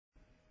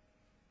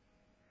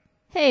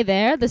Hey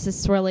there, this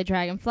is Swirly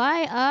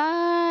Dragonfly.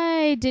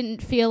 I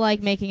didn't feel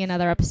like making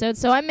another episode,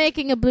 so I'm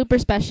making a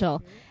blooper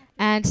special.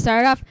 And to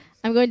start off,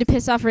 I'm going to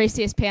piss off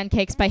Raciest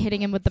Pancakes by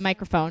hitting him with the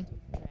microphone.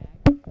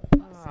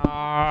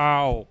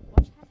 Ow.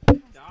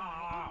 This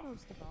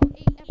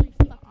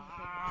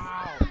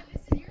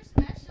is your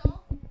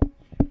special.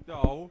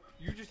 No,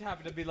 you just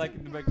happen to be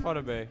liking to make fun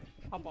of me.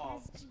 Hop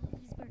off.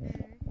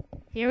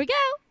 Here we go.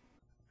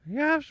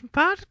 You have some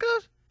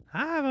popsicles?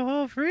 I have a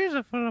whole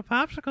freezer full of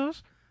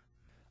popsicles.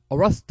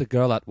 Arrest the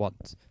girl at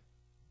once.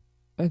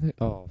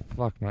 Oh,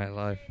 fuck my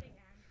life.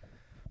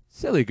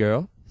 Silly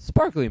girl.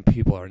 Sparkling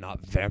people are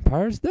not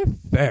vampires, they're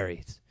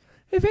fairies.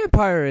 A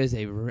vampire is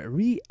a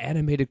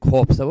reanimated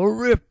corpse that will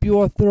rip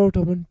your throat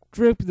open and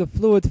drip the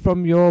fluids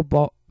from your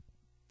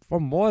for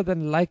more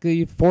than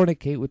likely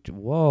fornicate with you.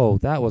 Whoa,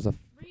 that was a...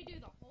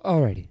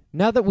 Alrighty.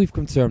 Now that we've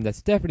confirmed that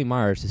Stephanie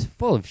Myers is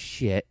full of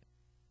shit...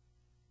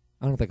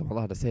 I don't think I'm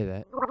allowed to say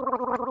that.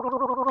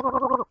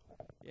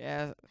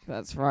 Yeah,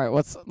 that's right.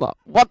 What the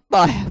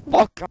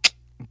fuck?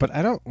 But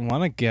I don't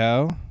want to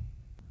go.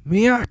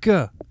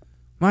 Miyaka!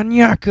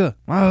 Manyaka!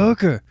 My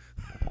hooker!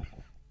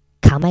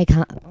 Oh my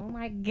god.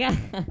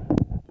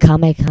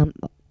 Kamehama.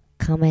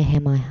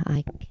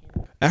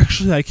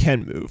 Actually, I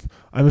can move.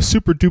 I'm a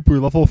super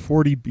duper level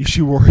 40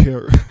 Bishi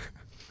warrior.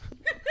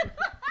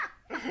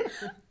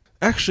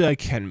 Actually, I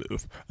can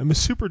move. I'm a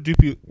super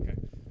duper... Okay.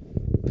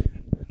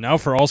 Now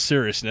for all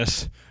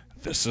seriousness,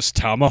 this is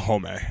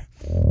Tamahome.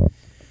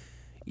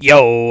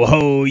 Yo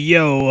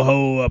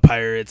ho,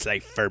 pirates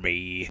like for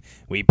me.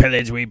 We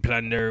pillage, we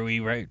plunder, we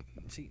right.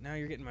 See, now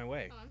you're getting in my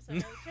way. Oh, I'm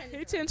sorry. I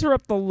hate to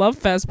interrupt the love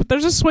fest, but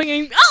there's a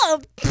swinging...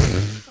 Oh!